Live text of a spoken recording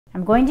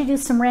I'm going to do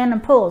some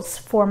random pulls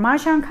for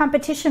Mahjong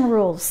Competition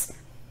Rules.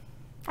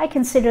 I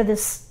consider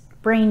this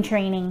brain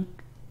training.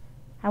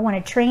 I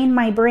want to train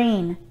my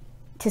brain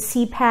to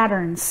see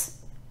patterns,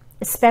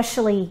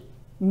 especially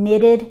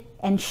knitted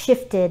and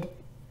shifted.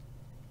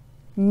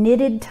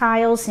 Knitted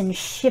tiles and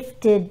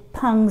shifted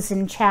pungs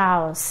and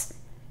chows.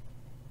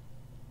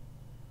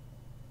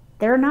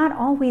 They're not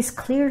always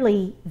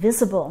clearly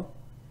visible.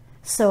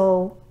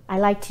 So I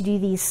like to do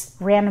these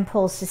random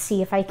pulls to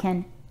see if I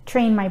can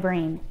train my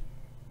brain.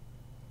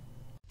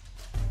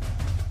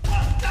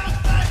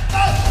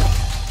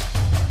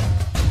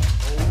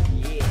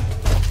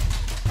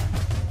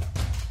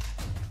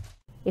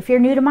 If you're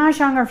new to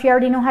Mahjong, or if you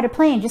already know how to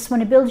play and just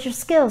want to build your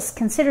skills,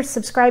 consider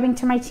subscribing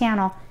to my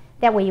channel.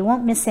 That way you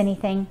won't miss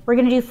anything. We're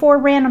going to do 4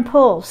 random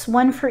pulls,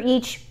 1 for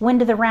each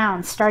wind of the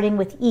round, starting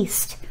with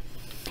east.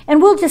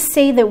 And we'll just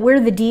say that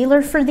we're the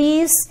dealer for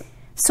these.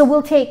 So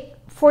we'll take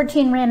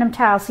 14 random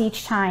tiles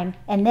each time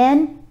and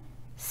then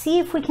see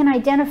if we can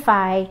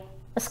identify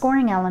a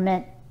scoring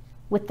element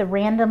with the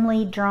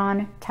randomly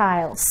drawn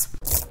tiles.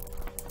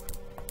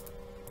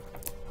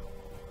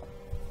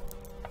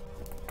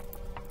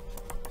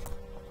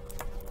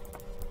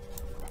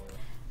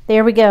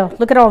 There we go.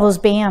 Look at all those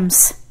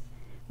BAMs.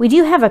 We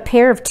do have a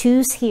pair of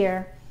 2s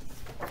here.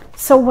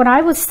 So what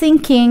I was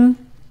thinking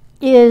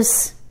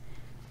is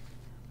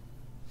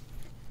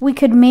we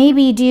could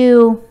maybe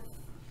do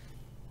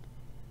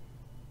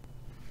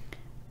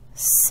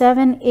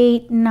 7,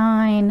 8,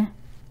 9,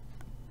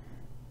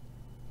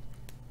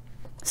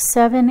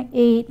 7,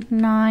 8,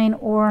 9,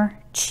 or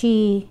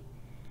chi,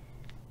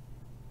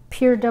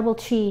 pure double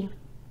chi,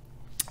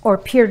 or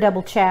pure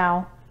double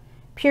chow.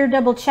 Pure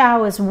double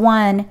chow is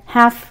 1,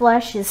 half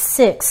flush is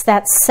 6,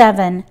 that's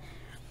 7.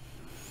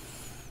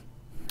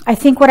 I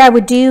think what I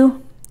would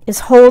do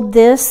is hold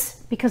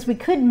this, because we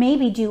could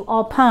maybe do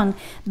all pung,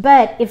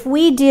 but if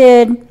we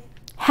did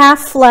half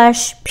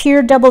flush,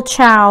 pure double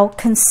chow,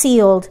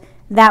 concealed,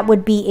 that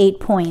would be 8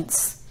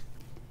 points.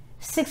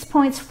 6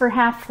 points for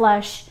half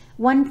flush,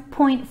 1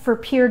 point for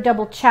pure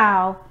double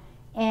chow,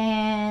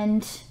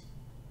 and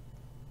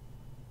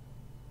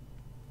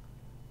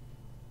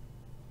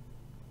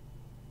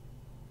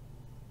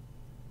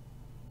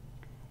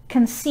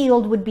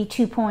concealed would be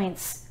 2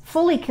 points.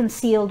 Fully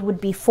concealed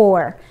would be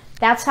 4.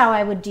 That's how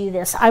I would do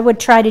this. I would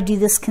try to do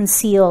this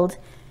concealed.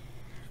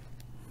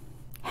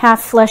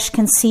 Half flush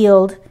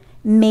concealed,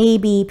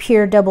 maybe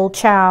pure double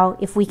chow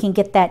if we can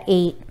get that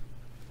 8.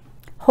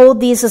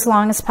 Hold these as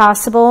long as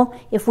possible.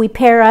 If we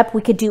pair up,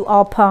 we could do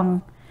all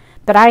pung.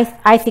 But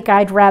I think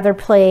I'd rather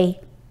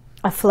play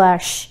a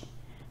flush.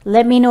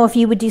 Let me know if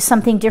you would do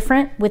something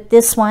different with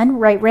this one.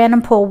 Write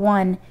random pull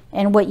 1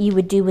 and what you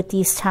would do with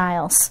these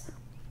tiles.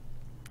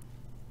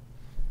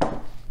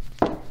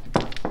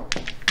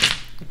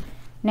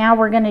 Now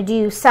we're going to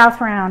do south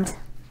round.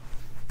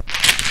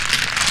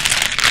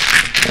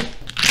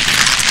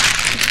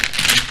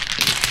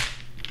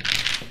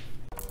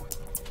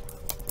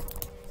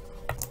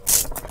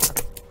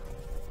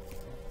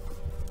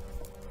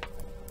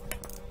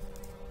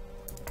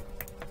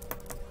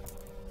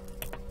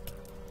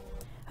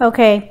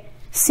 Okay,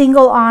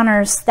 single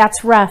honors,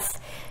 that's rough.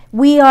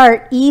 We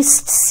are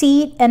east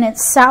seat and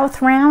it's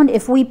south round.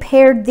 If we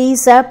paired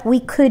these up,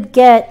 we could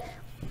get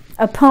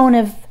a pwn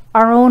of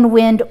our own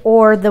wind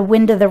or the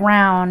wind of the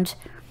round.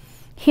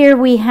 Here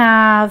we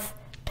have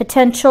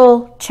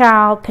potential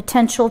chow,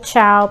 potential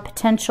chow,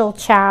 potential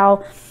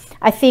chow.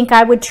 I think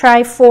I would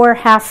try 4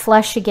 half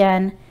flush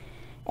again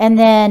and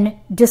then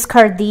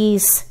discard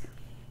these.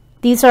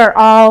 These are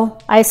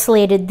all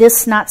isolated.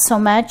 This not so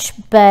much,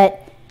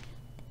 but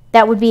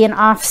that would be an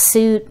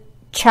offsuit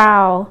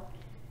chow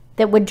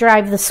that would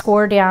drive the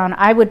score down.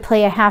 I would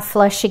play a half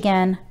flush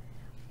again.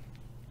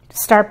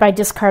 Start by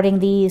discarding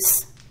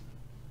these.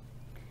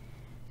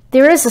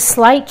 There is a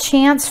slight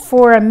chance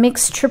for a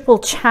mixed triple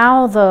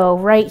chow though,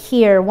 right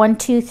here. 1,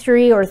 2,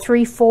 3, or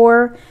 3,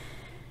 4.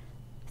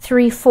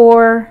 3,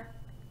 4,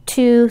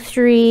 2,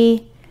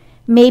 3.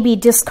 Maybe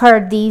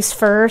discard these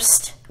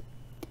first.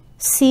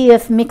 See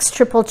if mixed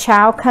triple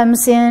chow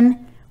comes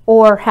in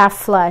or half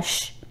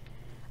flush.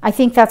 I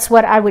think that's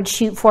what I would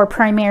shoot for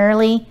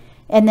primarily,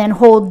 and then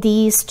hold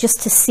these just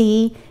to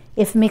see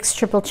if mixed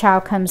triple chow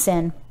comes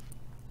in.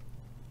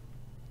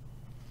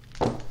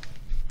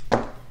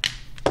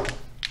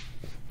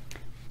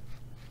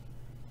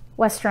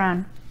 West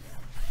round.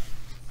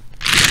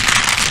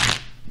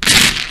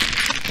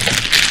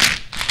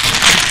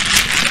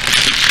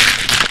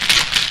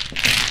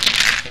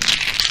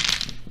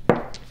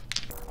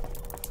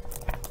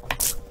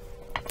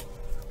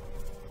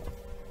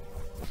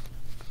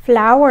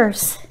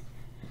 Flowers.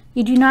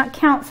 You do not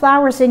count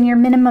flowers in your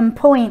minimum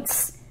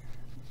points.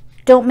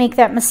 Don't make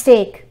that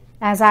mistake,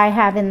 as I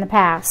have in the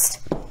past.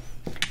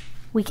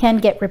 We can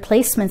get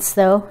replacements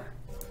though.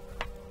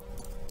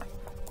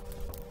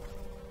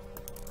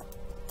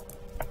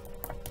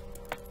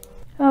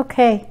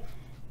 Okay,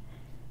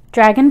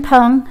 Dragon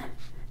Pung,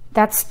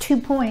 that's 2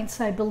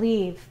 points, I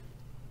believe.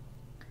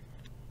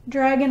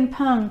 Dragon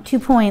Pung, 2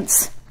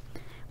 points.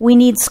 We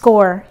need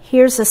score.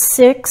 Here's a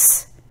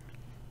 6,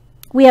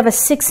 We have a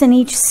 6 in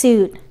each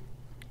suit.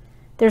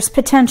 There's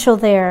potential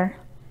there.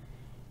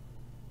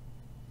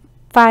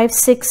 5,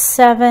 6,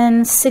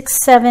 7, 6,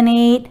 7,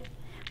 8.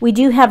 We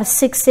do have a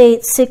 6,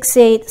 8, 6,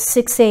 8,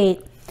 6,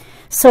 8.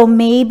 So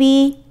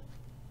maybe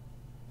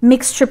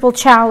mixed triple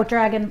chow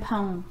dragon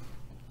pone.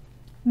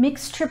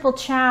 Mixed triple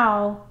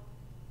chow,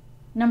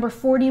 number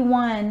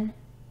 41,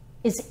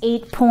 is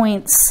 8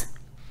 points.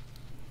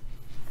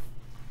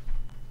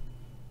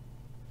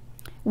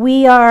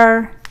 We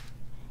are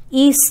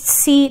east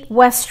seat,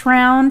 west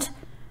round.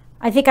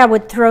 I think I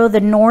would throw the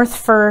north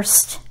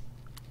first.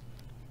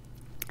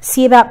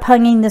 See about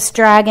punging this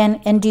dragon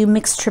and do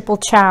mixed triple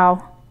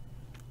chow.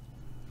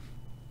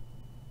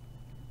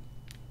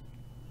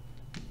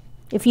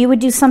 If you would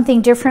do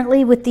something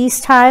differently with these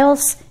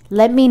tiles,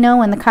 let me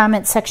know in the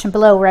comment section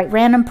below. Write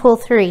random pull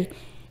 3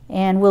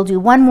 and we'll do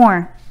one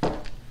more.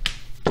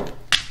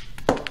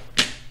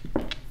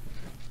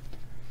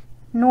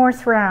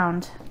 North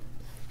round.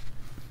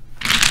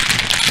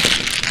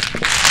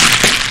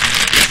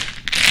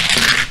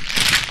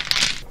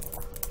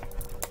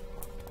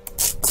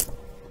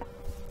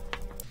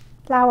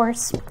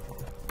 Flowers.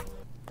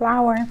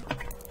 Flower.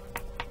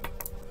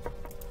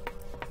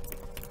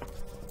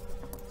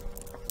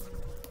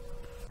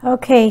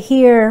 Okay,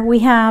 here we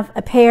have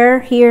a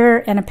pair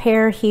here and a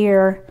pair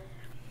here.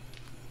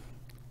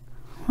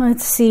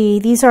 Let's see,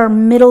 these are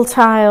middle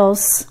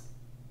tiles.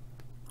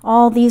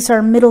 All these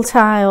are middle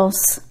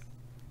tiles.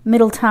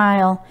 Middle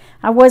tile.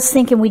 I was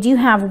thinking we do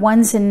have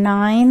 1s and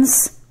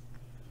 9s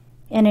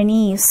and an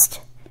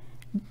east,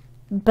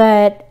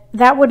 but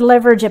that would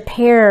leverage a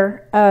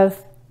pair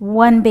of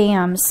 1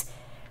 bams.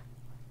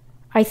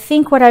 I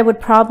think what I would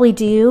probably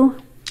do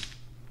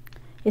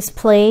is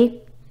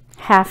play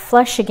half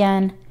flush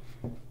again.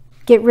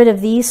 Get rid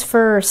of these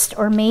first,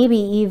 or maybe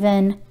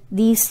even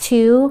these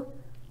two,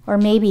 or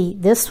maybe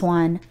this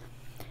one.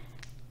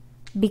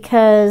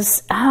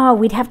 Because, oh,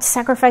 we'd have to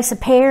sacrifice a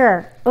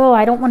pair. Oh,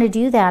 I don't want to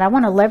do that. I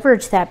want to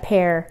leverage that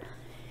pair.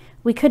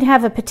 We could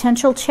have a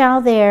potential chow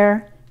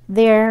there,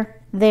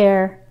 there,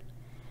 there.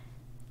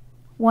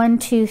 1,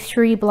 2,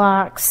 3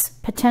 blocks.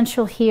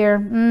 Potential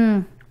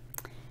here.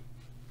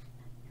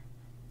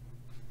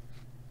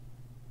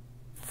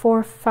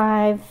 4,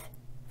 5,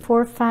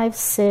 4, 5,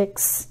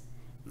 6,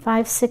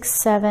 5,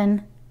 6,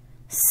 7,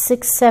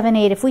 6, 7,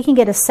 8. If we can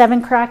get a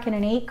 7 crack and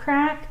an 8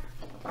 crack,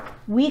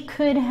 we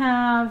could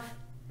have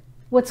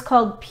what's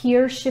called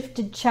pure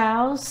shifted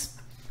chows.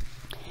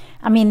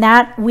 I mean,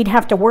 that we'd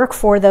have to work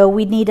for, though.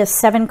 We'd need a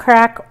 7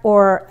 crack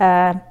or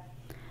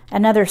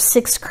another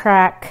 6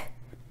 crack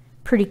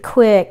pretty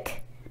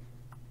quick.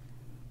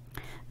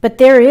 But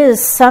there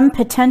is some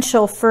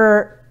potential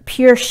for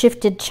pure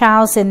shifted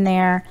chows in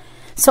there.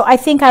 So I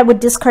think I would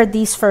discard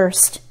these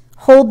first.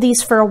 Hold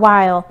these for a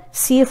while.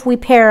 See if we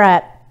pair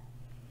up.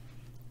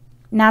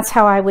 And that's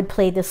how I would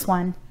play this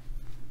one.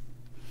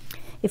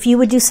 If you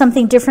would do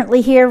something differently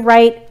here,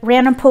 write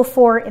random pull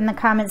 4 in the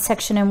comment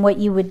section and what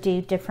you would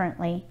do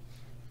differently.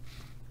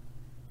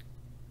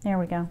 There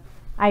we go.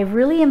 I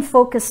really am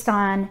focused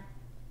on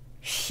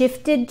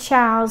shifted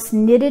chows,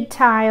 knitted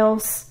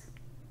tiles,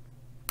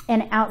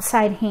 and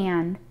outside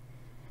hand.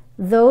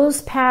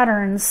 Those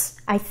patterns,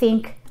 I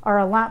think, are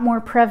a lot more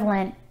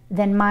prevalent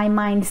than my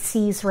mind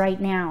sees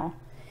right now.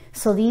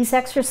 So these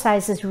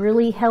exercises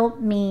really help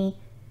me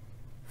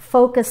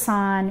focus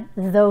on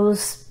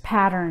those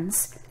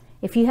patterns.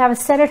 If you have a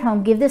set at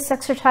home, give this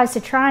exercise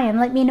a try and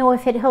let me know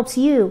if it helps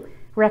you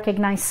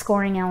recognize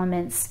scoring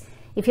elements.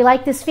 If you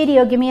like this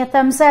video, give me a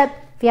thumbs up.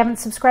 If you haven't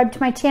subscribed to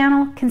my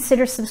channel,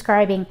 consider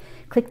subscribing.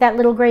 Click that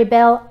little gray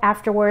bell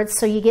afterwards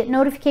so you get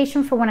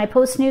notification for when I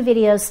post new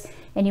videos,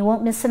 and you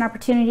won't miss an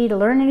opportunity to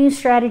learn a new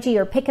strategy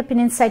or pick up an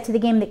insight to the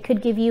game that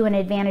could give you an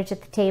advantage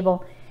at the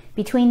table.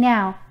 Between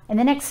now and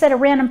the next set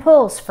of random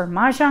pulls for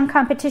Mahjong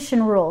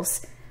Competition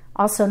Rules,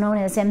 also known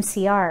as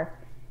MCR,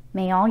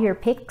 may all your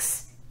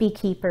picks be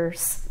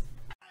keepers.